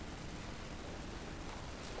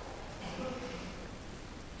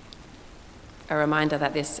a reminder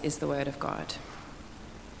that this is the word of God.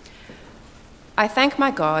 I thank my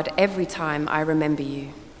God every time I remember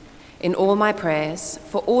you. In all my prayers,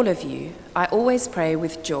 for all of you, I always pray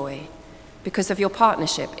with joy because of your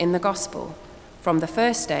partnership in the gospel from the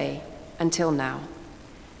first day until now,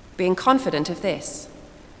 being confident of this,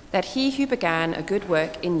 that he who began a good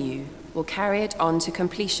work in you will carry it on to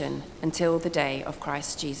completion until the day of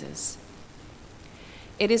Christ Jesus.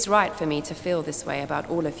 It is right for me to feel this way about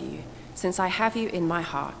all of you, since I have you in my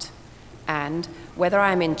heart, and whether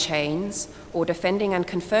I am in chains or defending and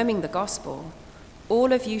confirming the gospel,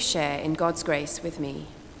 all of you share in God's grace with me.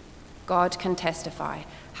 God can testify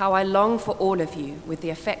how I long for all of you with the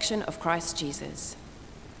affection of Christ Jesus.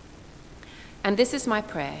 And this is my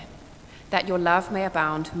prayer, that your love may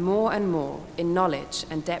abound more and more in knowledge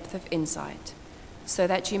and depth of insight, so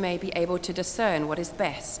that you may be able to discern what is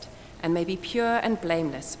best and may be pure and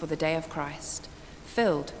blameless for the day of Christ,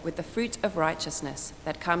 filled with the fruit of righteousness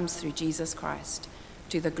that comes through Jesus Christ,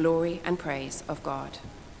 to the glory and praise of God.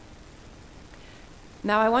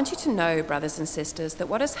 Now I want you to know, brothers and sisters, that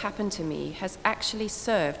what has happened to me has actually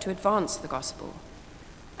served to advance the gospel.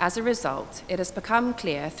 As a result, it has become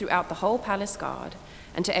clear throughout the whole palace guard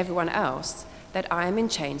and to everyone else that I am in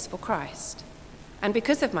chains for Christ. And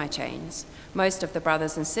because of my chains, most of the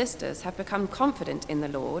brothers and sisters have become confident in the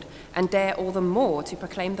Lord and dare all the more to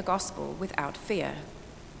proclaim the gospel without fear.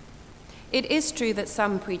 It is true that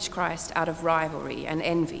some preach Christ out of rivalry and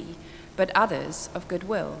envy, but others of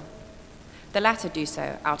goodwill. The latter do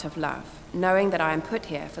so out of love, knowing that I am put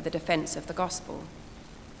here for the defense of the gospel.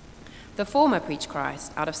 The former preach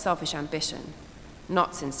Christ out of selfish ambition,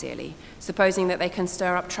 not sincerely, supposing that they can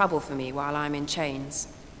stir up trouble for me while I'm in chains.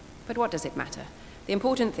 But what does it matter? The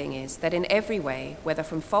important thing is that in every way, whether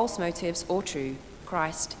from false motives or true,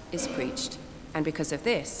 Christ is preached, and because of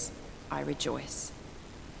this, I rejoice.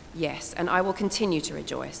 Yes, and I will continue to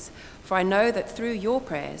rejoice, for I know that through your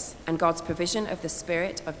prayers and God's provision of the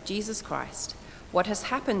Spirit of Jesus Christ, what has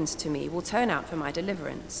happened to me will turn out for my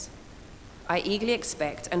deliverance. I eagerly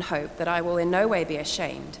expect and hope that I will in no way be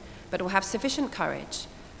ashamed, but will have sufficient courage,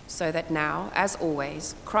 so that now, as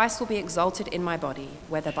always, Christ will be exalted in my body,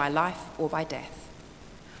 whether by life or by death.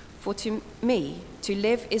 For to me, to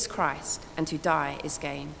live is Christ, and to die is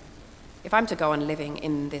gain. If I'm to go on living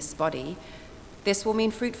in this body, this will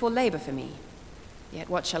mean fruitful labor for me. Yet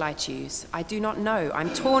what shall I choose? I do not know.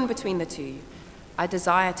 I'm torn between the two. I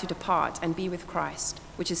desire to depart and be with Christ,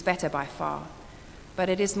 which is better by far. But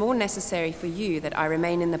it is more necessary for you that I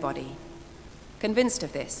remain in the body. Convinced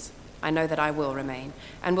of this, I know that I will remain,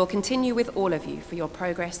 and will continue with all of you for your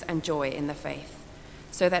progress and joy in the faith,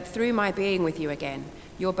 so that through my being with you again,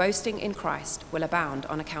 your boasting in Christ will abound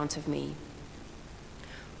on account of me.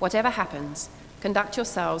 Whatever happens, conduct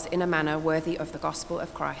yourselves in a manner worthy of the gospel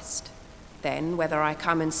of Christ. Then, whether I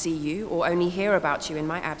come and see you or only hear about you in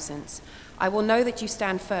my absence, I will know that you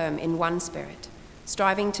stand firm in one spirit,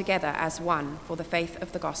 striving together as one for the faith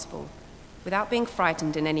of the gospel, without being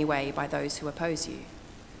frightened in any way by those who oppose you.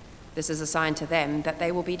 This is a sign to them that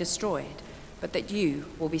they will be destroyed, but that you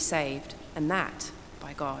will be saved, and that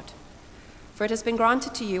by God. For it has been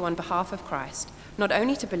granted to you on behalf of Christ, not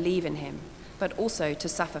only to believe in him, but also to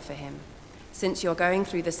suffer for him, since you're going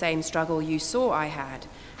through the same struggle you saw I had,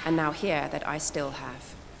 and now hear that I still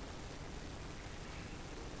have.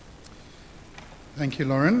 Thank you,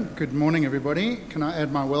 Lauren. Good morning, everybody. Can I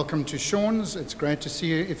add my welcome to Sean's? It's great to see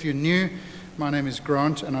you. If you're new, my name is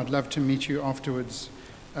Grant, and I'd love to meet you afterwards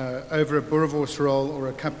over a boerewors roll or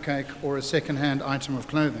a cupcake or a second-hand item of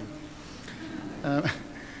clothing.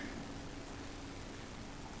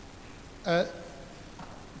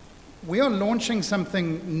 We are launching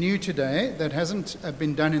something new today that hasn't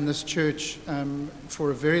been done in this church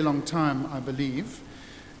for a very long time, I believe,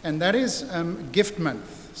 and that is Gift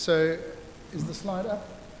Month. So, is the slide up?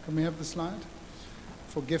 Can we have the slide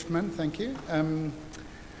for Gift Month? Thank you.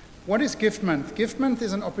 What is Gift Month? Gift Month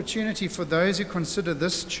is an opportunity for those who consider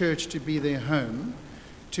this church to be their home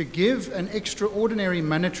to give an extraordinary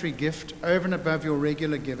monetary gift over and above your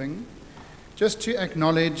regular giving, just to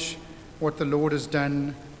acknowledge what the Lord has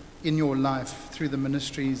done in your life through the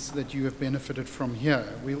ministries that you have benefited from here.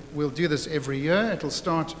 We'll do this every year. It'll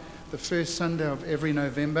start the first Sunday of every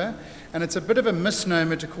November, and it's a bit of a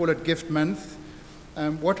misnomer to call it Gift Month.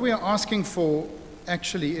 What we are asking for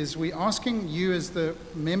actually is we're asking you as the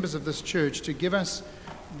members of this church to give us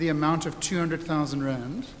the amount of 200,000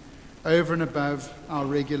 Rand over and above our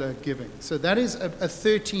regular giving. So that is a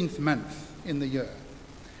 13th month in the year.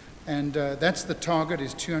 And that's the target,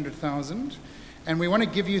 is 200,000. And we want to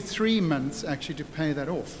give you 3 months actually to pay that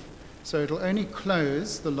off. So it'll only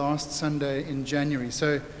close the last Sunday in January.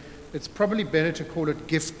 So It's probably better to call it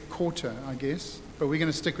gift quarter, I guess, but we're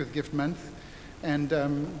going to stick with gift month. And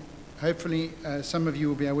hopefully some of you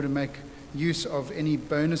will be able to make use of any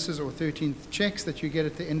bonuses or 13th checks that you get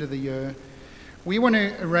at the end of the year. We want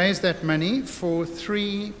to raise that money for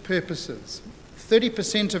 3 purposes.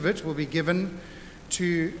 30% of it will be given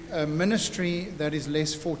to a ministry that is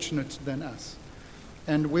less fortunate than us.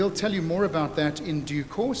 And we'll tell you more about that in due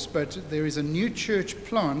course, but there is a new church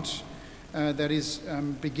plant that is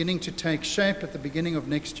beginning to take shape at the beginning of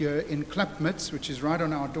next year in Klapmuts, which is right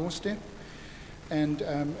on our doorstep. And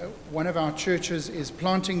one of our churches is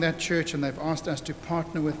planting that church, and they've asked us to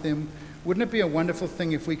partner with them. Wouldn't it be a wonderful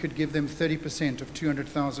thing if we could give them 30% of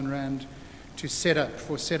 200,000 Rand to set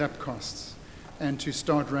up costs and to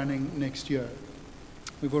start running next year?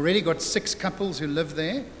 We've already got 6 couples who live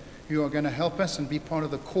there who are going to help us and be part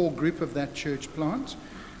of the core group of that church plant.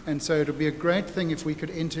 And so it'll be a great thing if we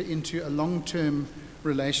could enter into a long-term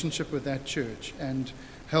relationship with that church and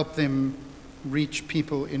help them reach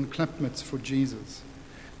people in Klapmuts for Jesus.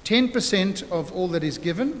 10% of all that is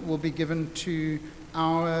given will be given to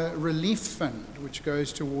our relief fund, which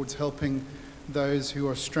goes towards helping those who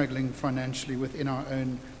are struggling financially within our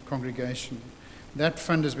own congregation. That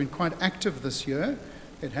fund has been quite active this year.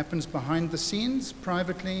 It happens behind the scenes,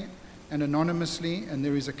 privately and anonymously, and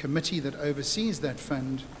there is a committee that oversees that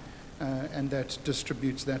fund and that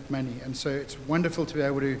distributes that money. And so it's wonderful to be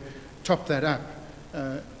able to top that up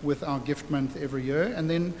with our gift month every year. And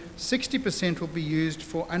then 60% will be used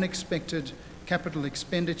for unexpected capital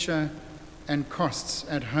expenditure and costs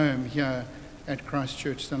at home here at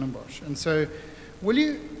Christchurch Stellenbosch. And so will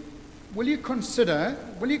you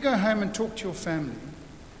go home and talk to your family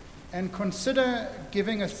and consider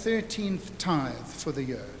giving a 13th tithe for the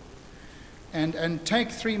year and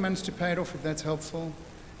take 3 months to pay it off if that's helpful,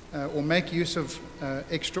 or make use of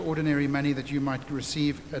extraordinary money that you might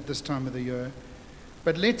receive at this time of the year.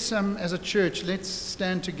 But let's, as a church, let's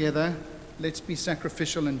stand together, let's be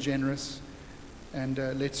sacrificial and generous, and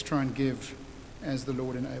let's try and give as the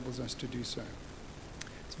Lord enables us to do so.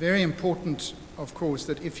 It's very important, of course,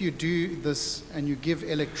 that if you do this and you give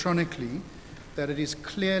electronically, that it is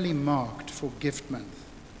clearly marked for gift month.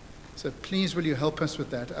 So please will you help us with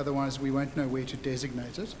that, otherwise we won't know where to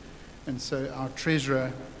designate it. And so our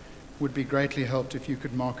treasurer would be greatly helped if you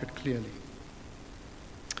could mark it clearly.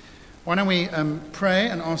 Why don't we pray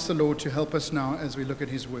and ask the Lord to help us now as we look at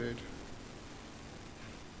his word.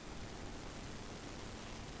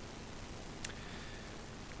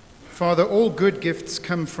 Father, all good gifts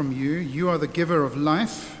come from you. You are the giver of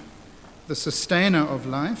life, the sustainer of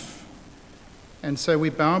life. And so we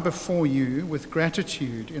bow before you with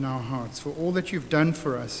gratitude in our hearts for all that you've done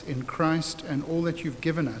for us in Christ and all that you've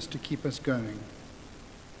given us to keep us going.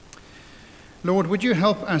 Lord, would you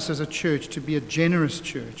help us as a church to be a generous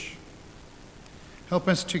church? Help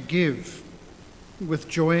us to give with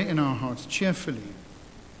joy in our hearts, cheerfully,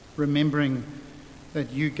 remembering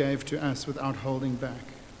that you gave to us without holding back.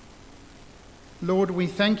 Lord, we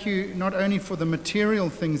thank you not only for the material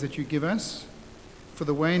things that you give us, for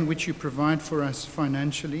the way in which you provide for us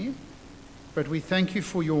financially, but we thank you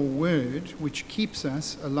for your word, which keeps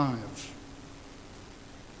us alive.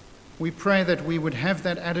 We pray that we would have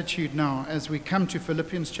that attitude now as we come to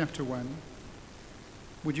Philippians chapter 1.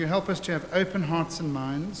 Would you help us to have open hearts and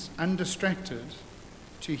minds, undistracted,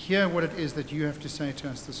 to hear what it is that you have to say to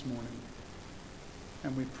us this morning.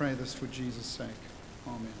 And we pray this for Jesus' sake.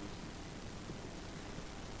 Amen.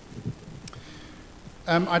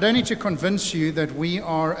 I don't need to convince you that we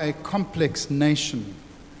are a complex nation,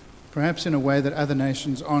 perhaps in a way that other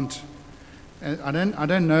nations aren't. I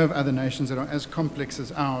don't know of other nations that are as complex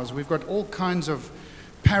as ours. We've got all kinds of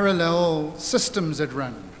parallel systems that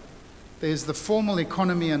run. There's the formal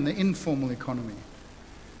economy and the informal economy.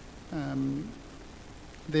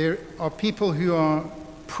 There are people who are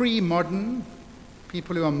pre-modern,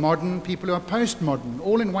 people who are modern, people who are post-modern,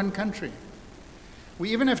 all in one country.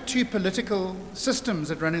 We even have 2 political systems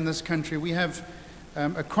that run in this country. We have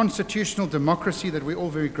a constitutional democracy that we're all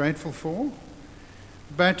very grateful for,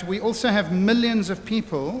 but we also have millions of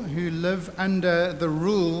people who live under the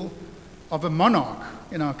rule of a monarch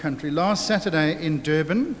in our country. Last Saturday in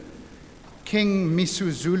Durban, King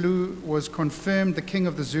Misuzulu was confirmed the king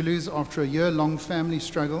of the Zulus after a year-long family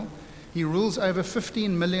struggle. He rules over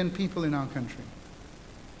 15 million people in our country.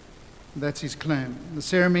 That's his claim. The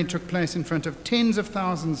ceremony took place in front of tens of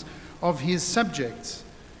thousands of his subjects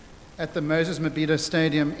at the Moses Mabhida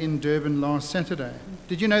Stadium in Durban last Saturday.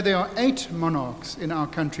 Did you know there are 8 monarchs in our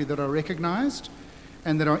country that are recognized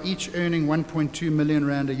and that are each earning 1.2 million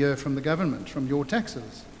Rand a year from the government, from your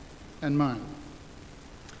taxes and mine?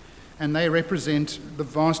 and they represent the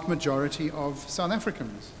vast majority of South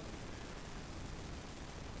Africans.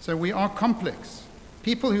 So we are complex.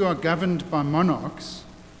 People who are governed by monarchs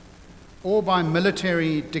or by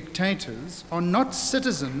military dictators are not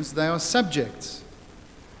citizens, they are subjects.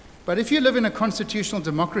 But if you live in a constitutional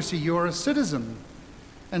democracy, you are a citizen.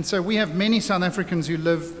 And so we have many South Africans who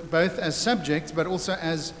live both as subjects but also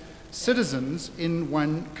as citizens in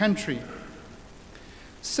one country.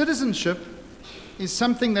 Citizenship is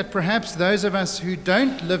something that perhaps those of us who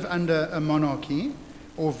don't live under a monarchy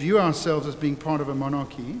or view ourselves as being part of a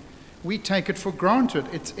monarchy, we take it for granted.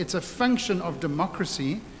 It's a function of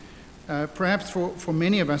democracy. Perhaps for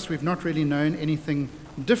many of us, we've not really known anything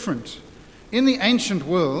different. In the ancient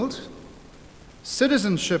world,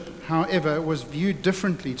 citizenship, however, was viewed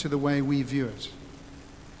differently to the way we view it.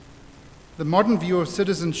 The modern view of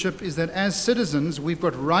citizenship is that as citizens, we've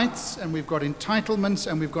got rights and we've got entitlements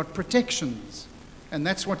and we've got protections. And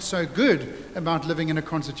that's what's so good about living in a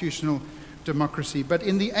constitutional democracy. But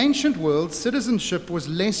in the ancient world, citizenship was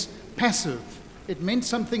less passive. It meant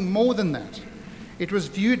something more than that. It was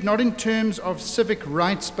viewed not in terms of civic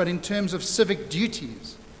rights, but in terms of civic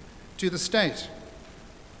duties to the state.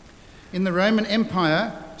 In the Roman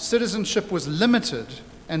Empire, citizenship was limited,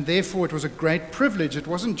 and therefore it was a great privilege. It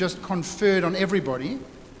wasn't just conferred on everybody.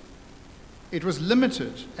 It was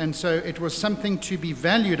limited, and so it was something to be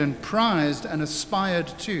valued and prized and aspired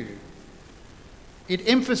to. It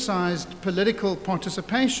emphasized political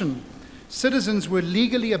participation. Citizens were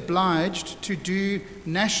legally obliged to do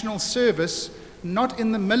national service, not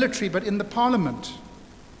in the military, but in the parliament,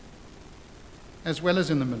 as well as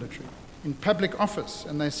in the military, in public office,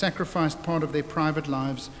 and they sacrificed part of their private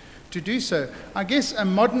lives to do so. I guess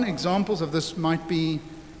modern examples of this might be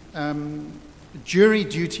jury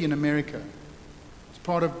duty in America. It's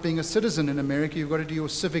part of being a citizen in America. You've got to do your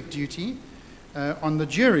civic duty on the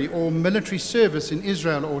jury, or military service in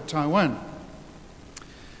Israel or Taiwan,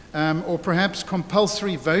 or perhaps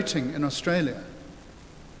compulsory voting in Australia.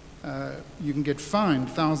 You can get fined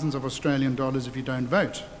thousands of Australian dollars if you don't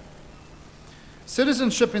vote.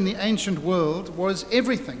 Citizenship in the ancient world was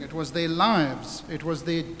everything. It was their lives, it was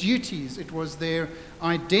their duties, it was their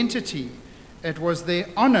identity, it was their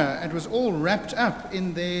honor. It was all wrapped up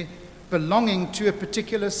in their belonging to a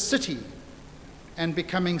particular city and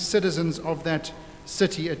becoming citizens of that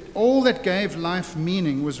city. All that gave life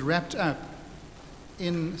meaning was wrapped up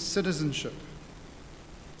in citizenship.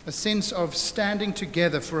 A sense of standing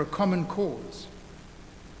together for a common cause,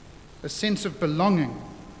 a sense of belonging,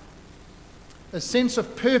 a sense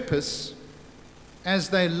of purpose as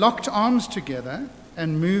they locked arms together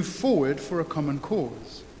and moved forward for a common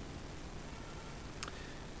cause.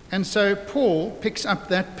 And so Paul picks up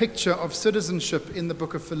that picture of citizenship in the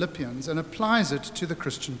book of Philippians and applies it to the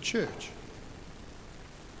Christian church.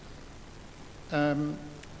 In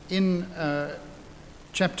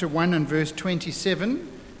chapter 1 and verse 27,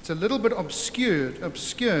 it's a little bit obscured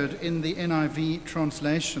in the NIV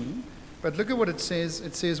translation, but look at what it says.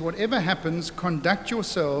 It says, "Whatever happens, conduct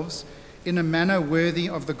yourselves in a manner worthy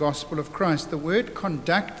of the gospel of Christ." The word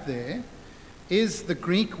conduct there is the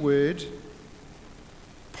Greek word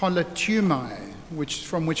politumai,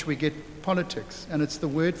 from which we get politics, and it's the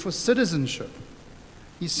word for citizenship.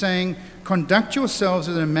 He's saying, conduct yourselves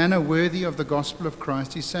in a manner worthy of the gospel of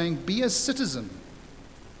Christ. He's saying, be a citizen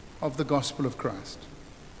of the gospel of Christ.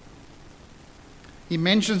 He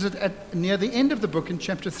mentions it near the end of the book in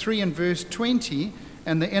chapter 3 and verse 20,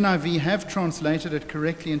 and the NIV have translated it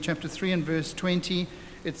correctly. In chapter 3 and verse 20,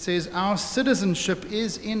 it says, "Our citizenship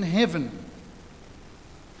is in heaven,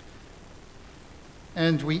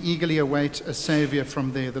 and we eagerly await a Savior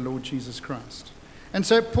from there, the Lord Jesus Christ." And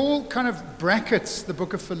so Paul kind of brackets the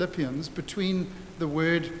book of Philippians between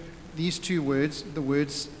these two words, the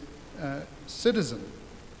words citizen.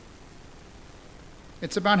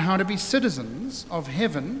 It's about how to be citizens of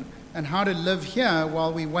heaven and how to live here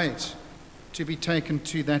while we wait to be taken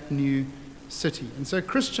to that new city. And so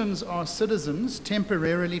Christians are citizens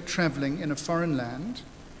temporarily traveling in a foreign land,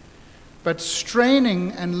 but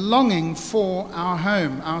straining and longing for our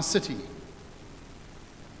home, our city.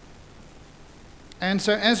 And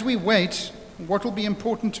so as we wait, what will be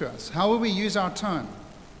important to us? How will we use our time?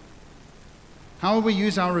 How will we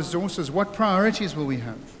use our resources? What priorities will we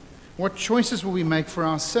have? What choices will we make for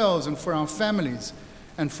ourselves and for our families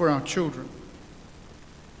and for our children?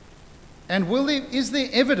 And is there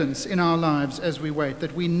evidence in our lives as we wait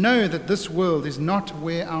that we know that this world is not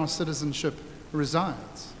where our citizenship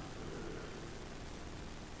resides?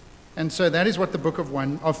 And so that is what the book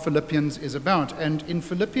of Philippians is about. And in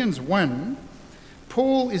Philippians 1,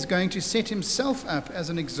 Paul is going to set himself up as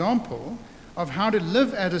an example of how to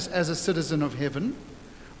live as a citizen of heaven,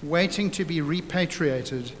 waiting to be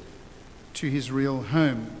repatriated to his real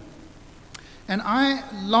home. And I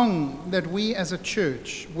long that we as a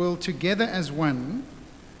church will, together as one,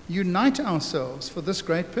 unite ourselves for this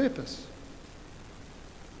great purpose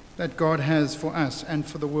that God has for us and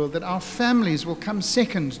for the world, that our families will come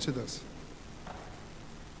second to this,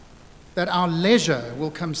 that our leisure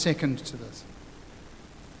will come second to this,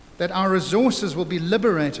 that our resources will be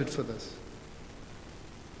liberated for this,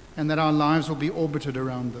 and that our lives will be orbited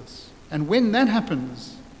around this. And when that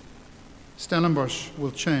happens, Stellenbosch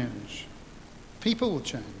will change. People will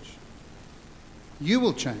change. You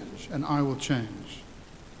will change, and I will change.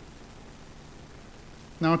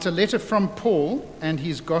 Now, it's a letter from Paul and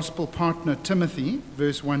his gospel partner Timothy,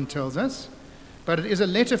 verse 1 tells us, but it is a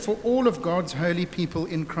letter for all of God's holy people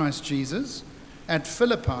in Christ Jesus at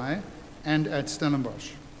Philippi and at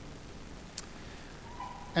Stellenbosch.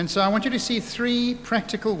 And so I want you to see 3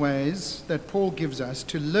 practical ways that Paul gives us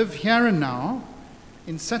to live here and now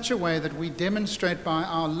in such a way that we demonstrate by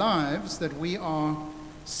our lives that we are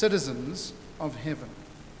citizens of heaven.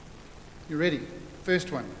 You ready?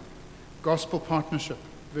 First one, gospel partnership,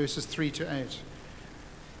 verses 3 to 8.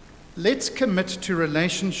 Let's commit to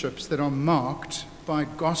relationships that are marked by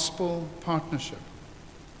gospel partnership,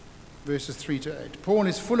 verses 3 to 8. Paul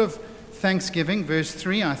is full of thanksgiving. Verse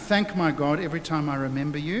 3, I thank my God every time I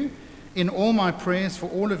remember you. In all my prayers for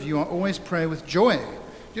all of you, I always pray with joy.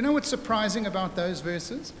 Do you know what's surprising about those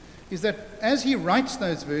verses? Is that as he writes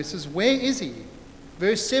those verses, where is he?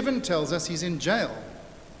 Verse 7 tells us he's in jail,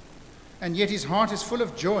 and yet his heart is full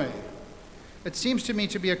of joy. It seems to me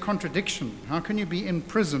to be a contradiction. How can you be in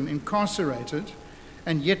prison, incarcerated,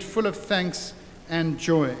 and yet full of thanks and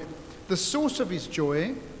joy? The source of his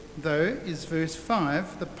joy, though, is verse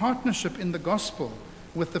 5, the partnership in the gospel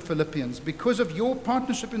with the Philippians. Because of your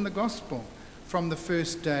partnership in the gospel from the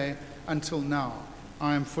first day until now,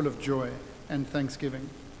 I am full of joy and thanksgiving.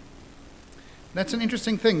 That's an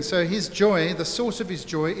interesting thing. So his joy, the source of his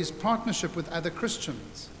joy, is partnership with other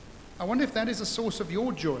Christians. I wonder if that is a source of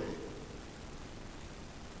your joy.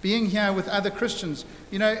 Being here with other Christians.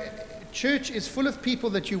 You know, church is full of people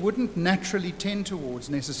that you wouldn't naturally tend towards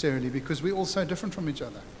necessarily, because we're all so different from each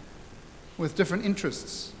other, with different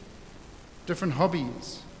interests, different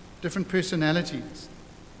hobbies, different personalities.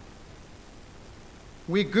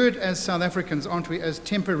 We're good as South Africans, aren't we, as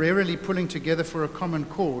temporarily pulling together for a common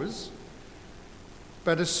cause,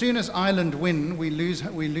 but as soon as Ireland win, we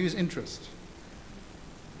lose interest.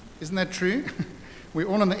 Isn't that true? We're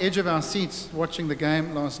all on the edge of our seats watching the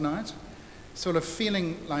game last night, sort of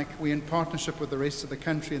feeling like we're in partnership with the rest of the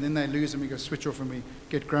country, and then they lose and we go switch off and we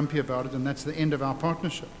get grumpy about it, and that's the end of our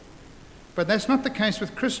partnership. But that's not the case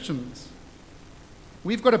with Christians.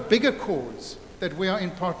 We've got a bigger cause that we are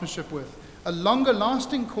in partnership with, a longer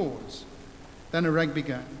lasting cause than a rugby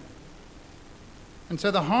game. And so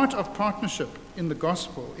the heart of partnership in the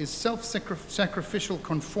gospel is self-sacrificial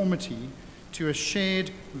conformity to a shared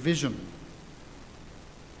vision.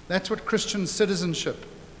 That's what Christian citizenship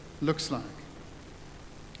looks like.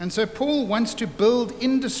 And so Paul wants to build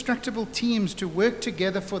indestructible teams to work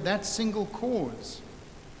together for that single cause.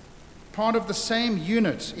 Part of the same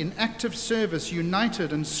unit, in active service,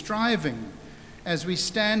 united and striving as we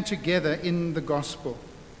stand together in the gospel.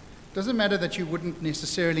 It doesn't matter that you wouldn't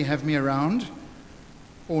necessarily have me around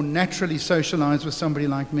or naturally socialize with somebody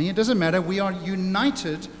like me. It doesn't matter. We are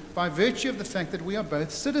united by virtue of the fact that we are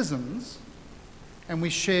both citizens and we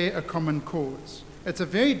share a common cause. It's a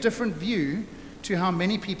very different view to how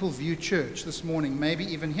many people view church this morning, maybe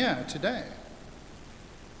even here today.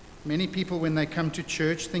 Many people, when they come to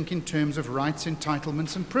church, think in terms of rights,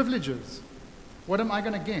 entitlements, and privileges. What am I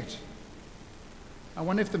going to get? I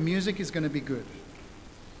wonder if the music is going to be good,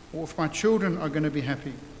 or if my children are going to be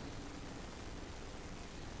happy.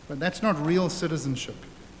 But that's not real citizenship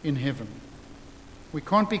in heaven. We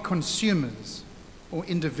can't be consumers or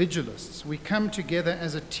individualists. We come together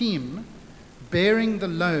as a team, bearing the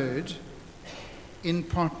load in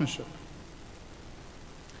partnership.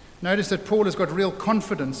 Notice that Paul has got real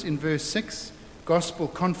confidence in verse 6, gospel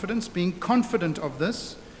confidence, being confident of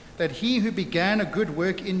this, that he who began a good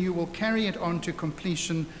work in you will carry it on to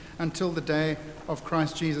completion until the day of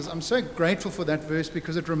Christ Jesus. I'm so grateful for that verse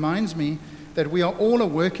because it reminds me that we are all a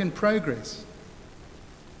work in progress.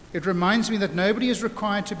 It reminds me that nobody is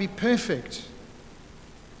required to be perfect.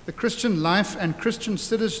 The Christian life and Christian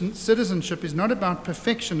citizenship is not about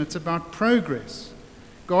perfection, it's about progress.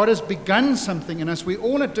 God has begun something in us. We're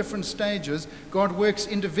all at different stages. God works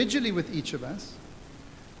individually with each of us.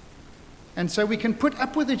 And so we can put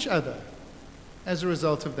up with each other as a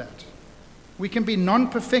result of that. We can be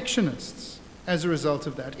non-perfectionists as a result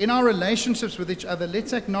of that. In our relationships with each other,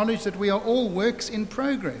 let's acknowledge that we are all works in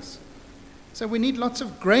progress. So we need lots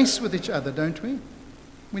of grace with each other, don't we?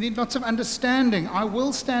 We need lots of understanding. I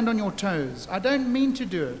will stand on your toes. I don't mean to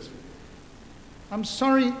do it. I'm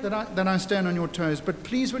sorry that I stand on your toes, but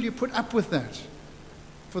please will you put up with that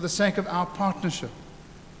for the sake of our partnership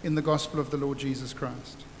in the gospel of the Lord Jesus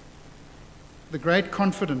Christ. The great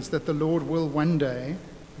confidence that the Lord will one day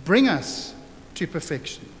bring us to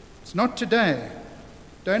perfection. It's not today.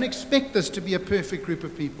 Don't expect this to be a perfect group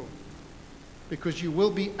of people, because you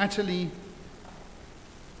will be utterly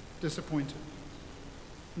disappointed.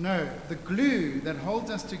 No, the glue that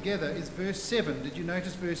holds us together is verse 7. Did you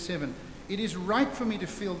notice verse 7? It is right for me to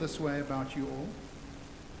feel this way about you all,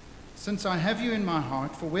 since I have you in my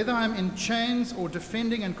heart, for whether I am in chains or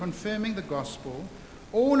defending and confirming the gospel,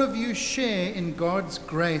 all of you share in God's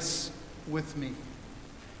grace with me.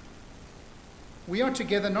 We are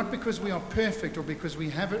together not because we are perfect or because we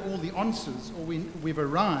have all the answers or we've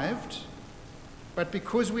arrived, but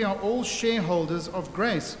because we are all shareholders of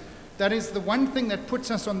grace. That is the one thing that puts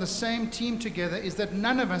us on the same team together, is that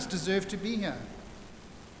none of us deserve to be here.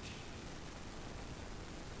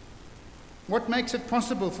 What makes it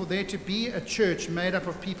possible for there to be a church made up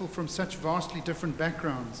of people from such vastly different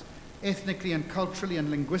backgrounds, ethnically and culturally and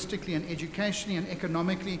linguistically and educationally and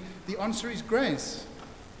economically? The answer is grace.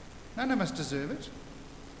 None of us deserve it.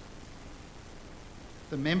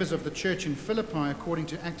 The members of the church in Philippi, according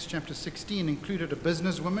to Acts chapter 16, included a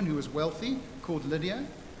businesswoman who was wealthy called Lydia.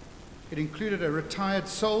 It included a retired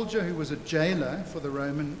soldier who was a jailer for the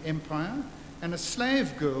Roman Empire, and a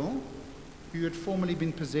slave girl who had formerly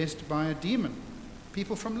been possessed by a demon.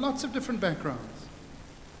 People from lots of different backgrounds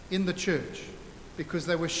in the church, because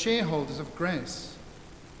they were shareholders of grace.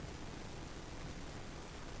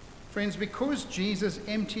 Friends, because Jesus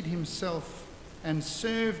emptied himself and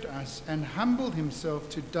served us and humbled himself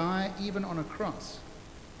to die even on a cross,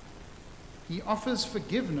 he offers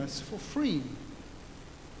forgiveness for free.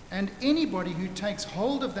 And anybody who takes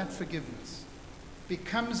hold of that forgiveness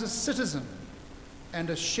becomes a citizen and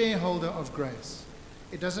a shareholder of grace.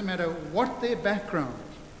 It doesn't matter what their background,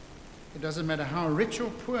 it doesn't matter how rich or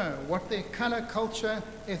poor, what their color, culture,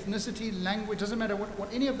 ethnicity, language, doesn't matter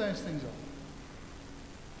what any of those things are.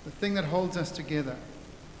 The thing that holds us together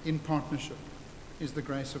in partnership is the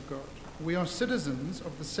grace of God. We are citizens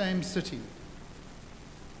of the same city,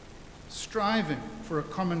 striving for a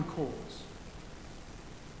common cause.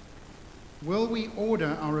 Will we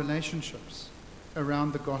order our relationships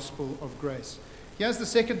around the gospel of grace? Here's the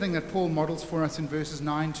second thing that Paul models for us in verses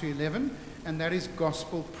 9 to 11, and that is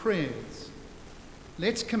gospel prayers.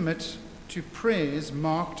 Let's commit to prayers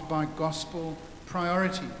marked by gospel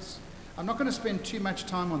priorities. I'm not going to spend too much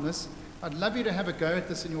time on this. I'd love you to have a go at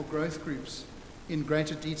this in your growth groups in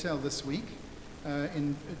greater detail this week,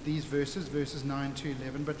 in these verses 9 to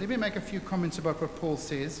 11. But let me make a few comments about what Paul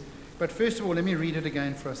says. But first of all, let me read it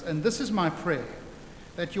again for us. And this is my prayer,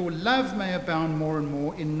 that your love may abound more and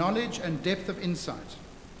more in knowledge and depth of insight,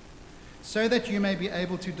 so that you may be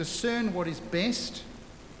able to discern what is best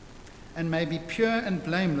and may be pure and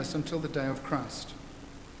blameless until the day of Christ,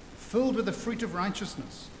 filled with the fruit of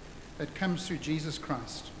righteousness that comes through Jesus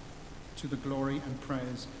Christ, to the glory and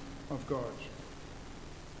praise of God.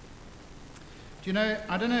 Do you know,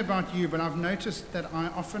 I don't know about you, but I've noticed that I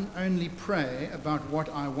often only pray about what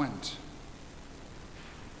I want.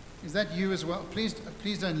 Is that you as well? Please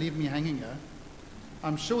don't leave me hanging here.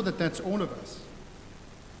 I'm sure that that's all of us.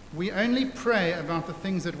 We only pray about the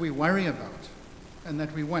things that we worry about and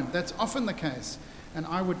that we want. That's often the case, and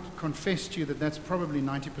I would confess to you that that's probably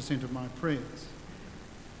 90% of my prayers.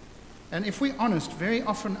 And if we're honest, very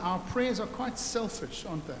often our prayers are quite selfish,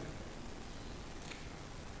 aren't they?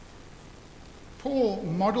 Paul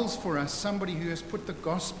models for us somebody who has put the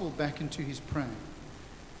gospel back into his praying.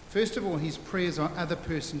 First of all, his prayers are other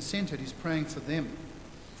person-centered. He's praying for them,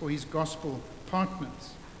 for his gospel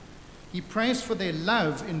partners. He prays for their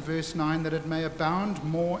love in verse 9, that it may abound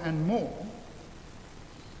more and more.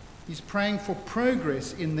 He's praying for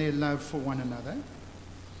progress in their love for one another,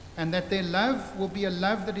 and that their love will be a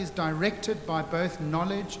love that is directed by both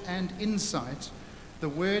knowledge and insight. The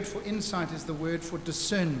word for insight is the word for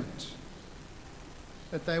discernment.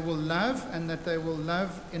 That they will love, and that they will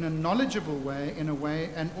love in a knowledgeable way,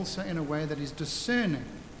 and also in a way that is discerning.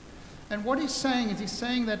 And what he's saying is, he's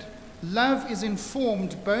saying that love is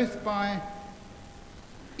informed both by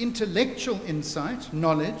intellectual insight,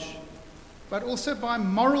 knowledge, but also by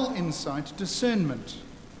moral insight, discernment.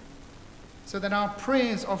 So that our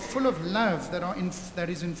prayers are full of love that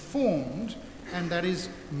is informed and that is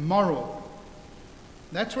moral.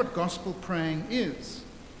 That's what gospel praying is.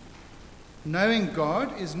 Knowing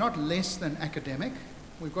God is not less than academic.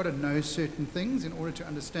 We've got to know certain things in order to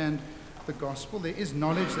understand the gospel. There is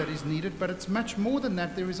knowledge that is needed, but it's much more than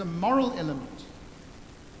that. There is a moral element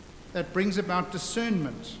that brings about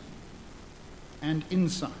discernment and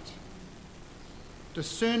insight.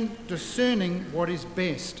 Discerning what is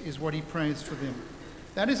best is what he prays for them.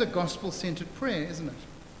 That is a gospel-centered prayer, isn't it?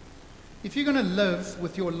 If you're going to live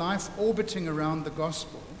with your life orbiting around the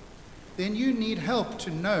gospel, then you need help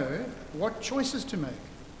to know what choices to make,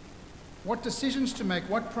 what decisions to make,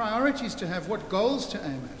 what priorities to have, what goals to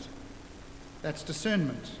aim at. That's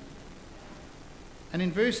discernment. And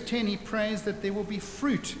in verse 10, he prays that there will be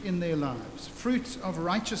fruit in their lives, fruits of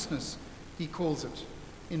righteousness, he calls it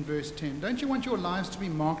in verse 10. Don't you want your lives to be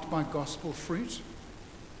marked by gospel fruit?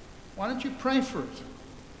 Why don't you pray for it?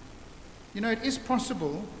 You know, it is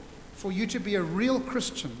possible for you to be a real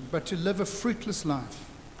Christian, but to live a fruitless life.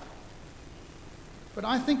 But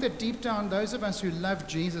I think that deep down, those of us who love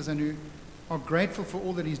Jesus and who are grateful for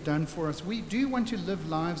all that he's done for us, we do want to live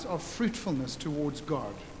lives of fruitfulness towards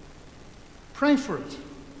God. Pray for it.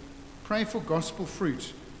 Pray for gospel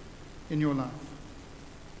fruit in your life.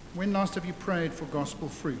 When last have you prayed for gospel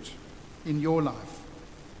fruit in your life?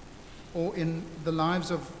 Or in the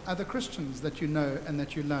lives of other Christians that you know and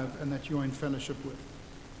that you love and that you're in fellowship with?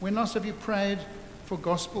 When last have you prayed for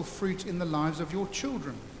gospel fruit in the lives of your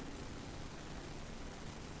children?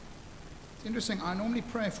 It's interesting, I normally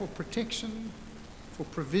pray for protection, for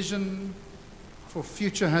provision, for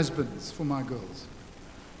future husbands for my girls.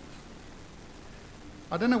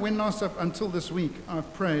 I don't know when last until this week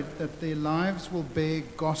I've prayed that their lives will bear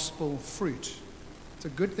gospel fruit. It's a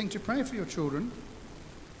good thing to pray for your children,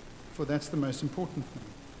 for that's the most important thing.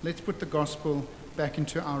 Let's put the gospel back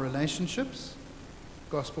into our relationships,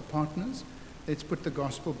 gospel partners. Let's put the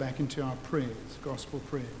gospel back into our prayers, gospel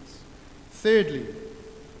prayers. Thirdly,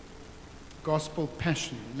 gospel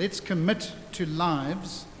passion. Let's commit to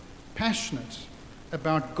lives passionate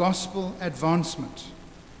about gospel advancement.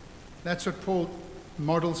 That's what Paul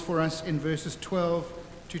models for us in verses 12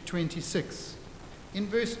 to 26.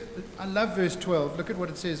 I love verse 12. Look at what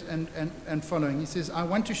it says and following. He says, I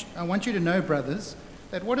want you to know, brothers,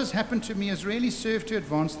 that what has happened to me has really served to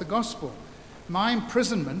advance the gospel. My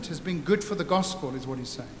imprisonment has been good for the gospel, is what he's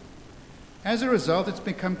saying. As a result, it's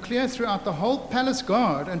become clear throughout the whole palace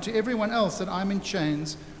guard and to everyone else that I'm in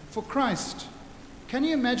chains for Christ. Can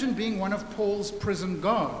you imagine being one of Paul's prison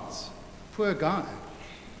guards? Poor guy.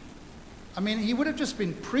 I mean, he would have just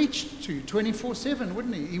been preached to 24/7,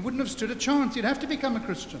 wouldn't he? He wouldn't have stood a chance. He'd have to become a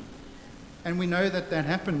Christian. And we know that that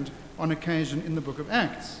happened on occasion in the book of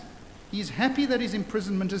Acts. He's happy that his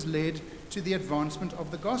imprisonment has led to the advancement of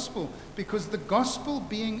the gospel, because the gospel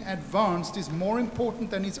being advanced is more important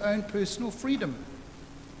than his own personal freedom.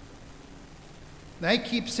 They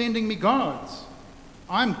keep sending me guards.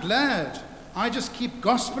 I'm glad. I just keep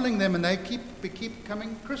gospeling them and they keep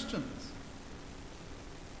becoming Christians.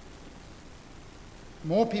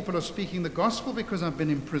 More people are speaking the gospel because I've been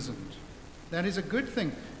imprisoned. That is a good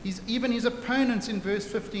thing. Even his opponents in verse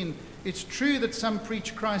 15, it's true that some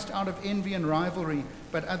preach Christ out of envy and rivalry,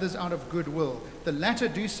 but others out of goodwill. The latter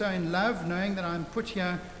do so in love, knowing that I am put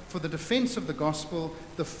here for the defense of the gospel.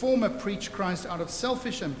 The former preach Christ out of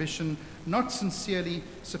selfish ambition, not sincerely,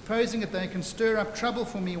 supposing that they can stir up trouble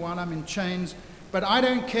for me while I'm in chains. But I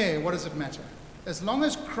don't care. What does it matter? As long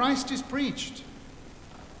as Christ is preached,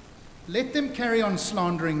 let them carry on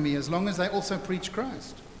slandering me as long as they also preach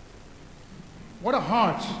Christ. What a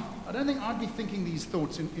heart. I don't think I'd be thinking these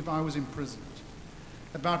thoughts if I was imprisoned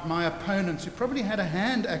about my opponents, who probably had a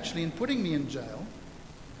hand actually in putting me in jail.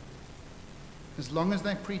 As long as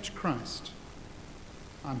they preach Christ,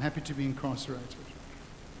 I'm happy to be incarcerated.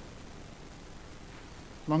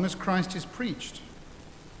 As long as Christ is preached,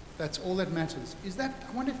 that's all that matters. I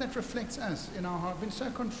wonder if that reflects us in our heart. I've been so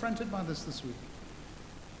confronted by this week.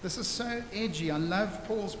 This is so edgy. I love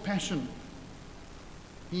Paul's passion.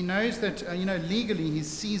 He knows that, legally he's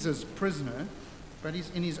Caesar's prisoner, but he's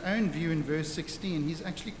in his own view in verse 16, he's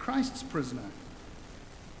actually Christ's prisoner.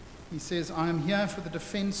 He says, I am here for the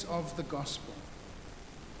defense of the gospel.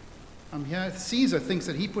 I'm here. Caesar thinks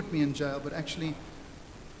that he put me in jail, but actually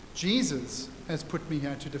Jesus has put me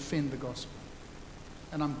here to defend the gospel.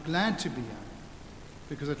 And I'm glad to be here,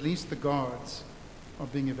 because at least the guards are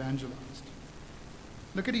being evangelized.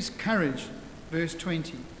 Look at his courage, verse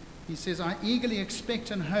 20. He says, I eagerly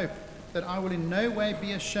expect and hope that I will in no way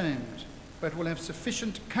be ashamed, but will have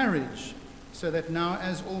sufficient courage, so that now,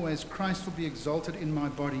 as always, Christ will be exalted in my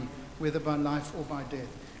body, whether by life or by death.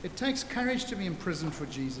 It takes courage to be imprisoned for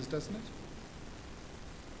Jesus, doesn't it?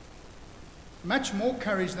 Much more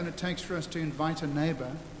courage than it takes for us to invite a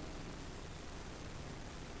neighbor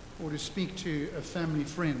or to speak to a family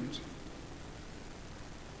friend,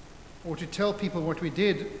 or to tell people what we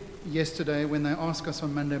did yesterday when they ask us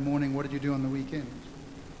on Monday morning, what did you do on the weekend?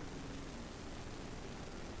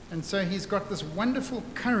 And so he's got this wonderful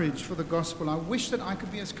courage for the gospel. I wish that I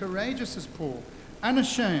could be as courageous as Paul,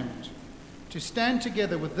 unashamed, to stand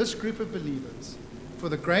together with this group of believers for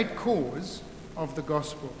the great cause of the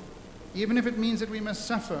gospel. Even if it means that we must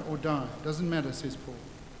suffer or die, doesn't matter, says Paul.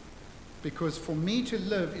 Because for me to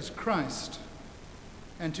live is Christ,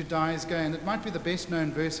 and to die is gain. It might be the best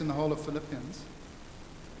known verse in the whole of Philippians,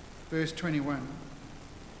 verse 21.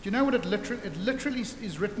 Do you know what it literally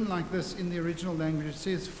is written like this in the original language? It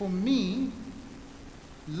says, for me,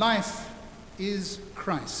 life is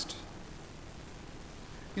Christ.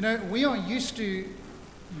 You know, we are used to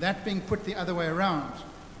that being put the other way around,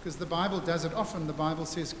 because the Bible does it often. The Bible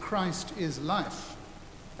says Christ is life,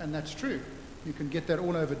 and that's true. You can get that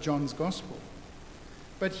all over John's Gospel.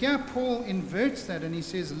 But here Paul inverts that and he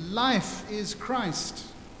says, life is Christ.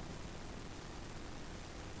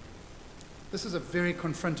 This is a very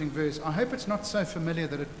confronting verse. I hope it's not so familiar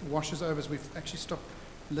that it washes over as we've actually stopped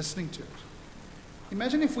listening to it.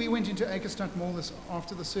 Imagine if we went into Akerstad Mall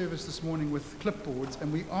after the service this morning with clipboards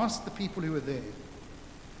and we asked the people who were there,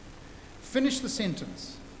 finish the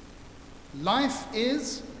sentence. Life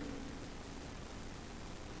is,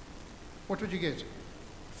 what would you get?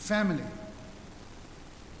 Family,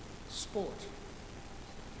 sport,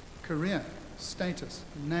 career, status,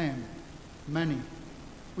 name, money.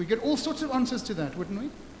 We get all sorts of answers to that, wouldn't we?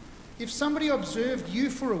 If somebody observed you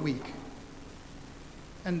for a week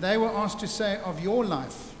and they were asked to say of your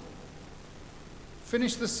life,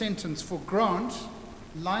 finish the sentence, for Grant,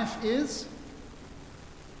 life is.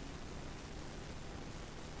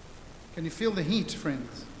 Can you feel the heat,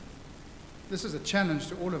 friends? This is a challenge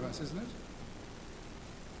to all of us, isn't it?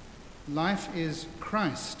 Life is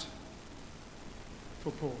Christ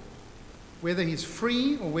for Paul. Whether he's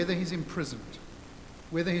free or whether he's imprisoned,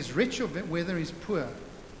 whether he's rich or whether he's poor,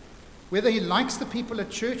 whether he likes the people at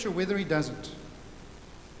church or whether he doesn't.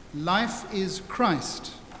 Life is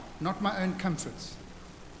Christ, not my own comforts,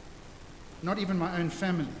 not even my own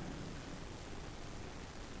family.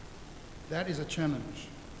 That is a challenge.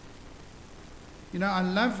 You know, I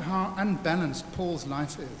love how unbalanced Paul's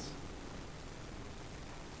life is.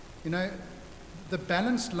 You know, the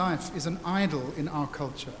balanced life is an idol in our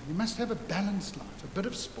culture. You must have a balanced life, a bit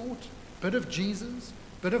of sport, a bit of Jesus,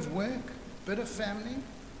 a bit of work, a bit of family.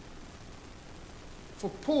 For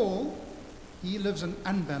Paul, he lives an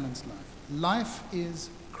unbalanced life. Life is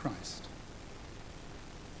Christ.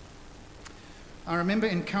 I remember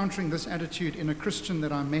encountering this attitude in a Christian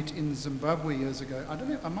that I met in Zimbabwe years ago. I don't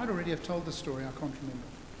know, I might already have told the story, I can't remember.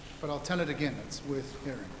 But I'll tell it again, it's worth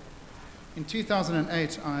hearing. In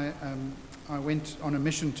 2008, I went on a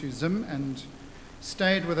mission to Zim and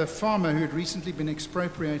stayed with a farmer who had recently been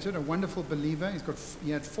expropriated, a wonderful believer.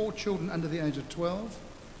 He had 4 children under the age of 12,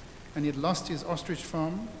 and he had lost his ostrich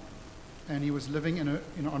farm, and he was living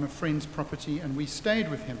on a friend's property, and we stayed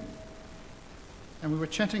with him. And we were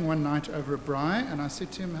chatting one night over a braai, and I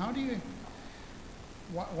said to him,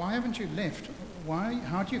 why haven't you left?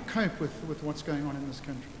 How do you cope with what's going on in this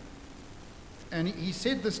country? And he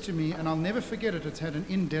said this to me, and I'll never forget it. It's had an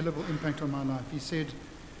indelible impact on my life. He said,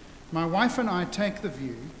 my wife and I take the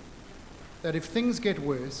view that if things get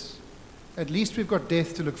worse, at least we've got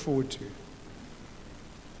death to look forward to.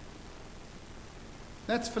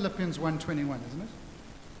 That's Philippians 1:21, isn't it?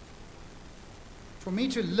 For me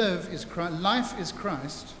to live is Christ, life is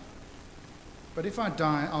Christ, but if I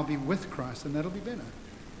die, I'll be with Christ, and that'll be better.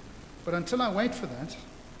 But until I wait for that,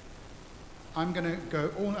 I'm going to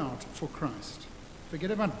go all out for Christ.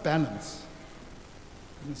 Forget about balance.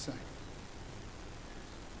 For goodness sake.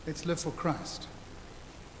 Let's live for Christ.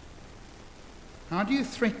 How do you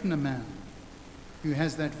threaten a man who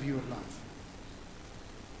has that view of life?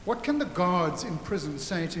 What can the guards in prison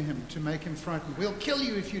say to him to make him frightened? We'll kill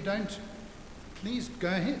you if you don't. Please go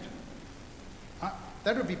ahead.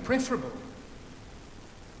 That would be preferable.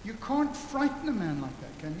 You can't frighten a man like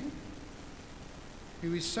that, can you?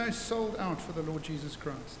 Who is so sold out for the Lord Jesus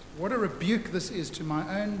Christ. What a rebuke this is to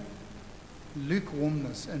my own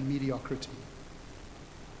lukewarmness and mediocrity.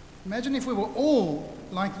 Imagine if we were all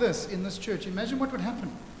like this in this church. Imagine what would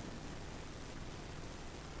happen.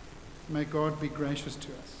 May God be gracious to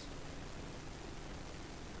us.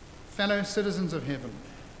 Fellow citizens of heaven,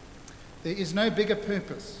 there is no bigger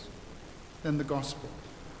purpose than the gospel.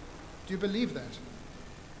 Do you believe that?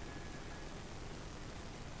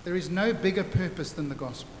 There is no bigger purpose than the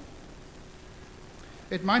gospel.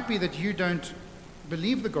 It might be that you don't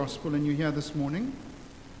believe the gospel and you're here this morning.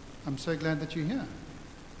 I'm so glad that you're here.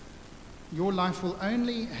 Your life will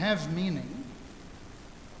only have meaning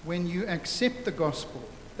when you accept the gospel.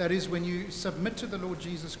 That is, when you submit to the Lord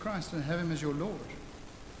Jesus Christ and have him as your Lord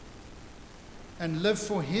and live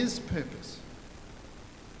for his purpose.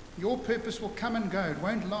 Your purpose will come and go. It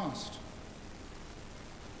won't last.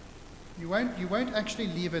 You won't actually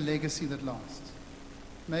leave a legacy that lasts.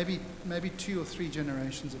 Maybe 2 or 3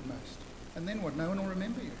 generations at most. And then what? No one will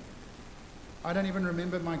remember you. I don't even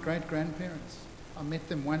remember my great-grandparents. I met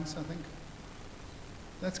them once, I think.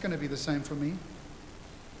 That's going to be the same for me.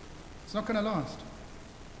 It's not going to last.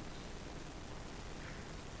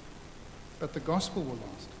 But the gospel will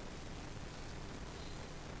last.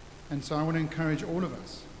 And so I want to encourage all of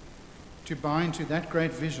us to buy into that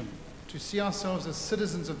great vision, to see ourselves as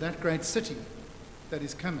citizens of that great city that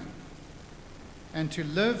is coming, and to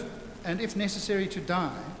live, and if necessary to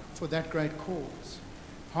die, for that great cause,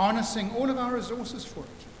 harnessing all of our resources for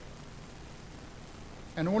it,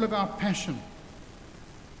 and all of our passion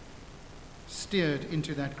steered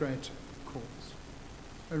into that great cause.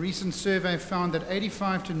 A recent survey found that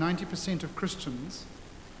 85 to 90% of Christians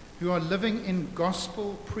who are living in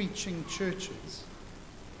gospel-preaching churches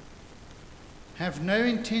have no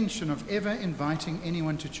intention of ever inviting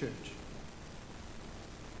anyone to church.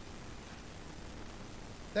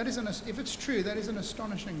 That is if it's true, that is an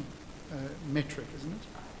astonishing metric, isn't it?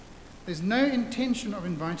 There's no intention of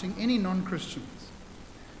inviting any non-Christians.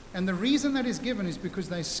 And the reason that is given is because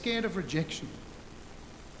they're scared of rejection.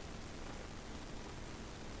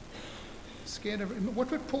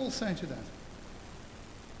 What would Paul say to that?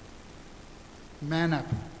 Man up.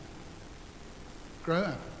 Grow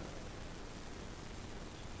up.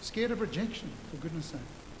 Scared of rejection, for goodness sake.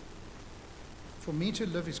 For me to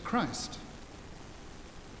live is Christ,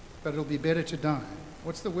 but it'll be better to die.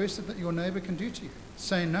 What's the worst that your neighbor can do to you?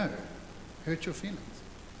 Say no. Hurt your feelings.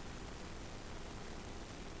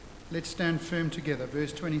 Let's stand firm together.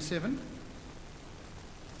 Verse 27.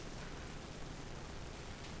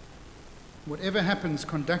 Whatever happens,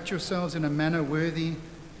 conduct yourselves in a manner worthy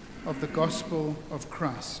of the gospel of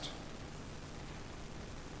Christ.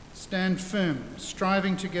 Stand firm,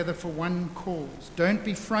 striving together for one cause. Don't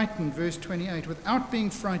be frightened, verse 28, without being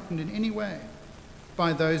frightened in any way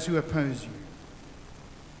by those who oppose you.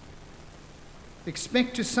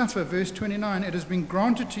 Expect to suffer, verse 29. It has been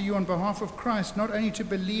granted to you on behalf of Christ not only to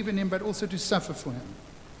believe in him, but also to suffer for him.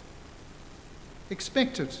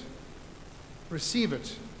 Expect it. Receive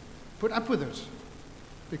it. Put up with it,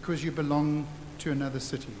 because you belong to another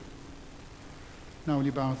city. Now will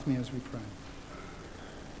you bow with me as we pray?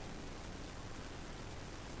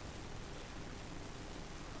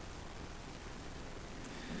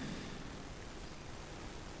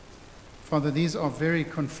 Father, these are very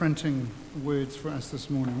confronting words for us this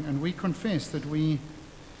morning, and we confess that we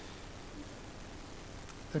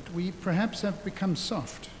perhaps have become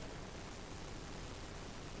soft.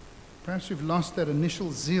 Perhaps we've lost that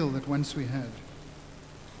initial zeal that once we had.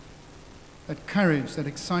 That courage, that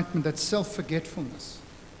excitement, that self-forgetfulness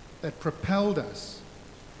that propelled us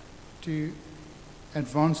to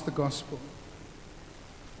advance the gospel,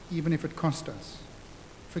 even if it cost us.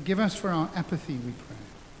 Forgive us for our apathy, we pray,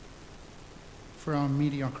 for our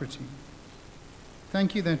mediocrity.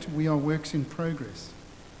 Thank you that we are works in progress,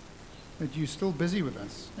 that you're still busy with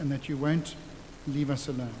us, and that you won't leave us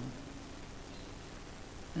alone.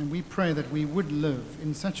 And we pray that we would live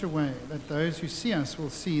in such a way that those who see us will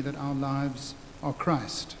see that our lives are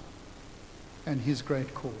Christ and his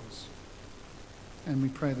great cause. And we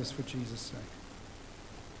pray this for Jesus' sake.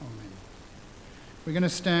 Amen. We're going to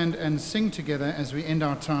stand and sing together as we end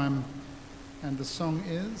our time, and the song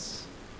is...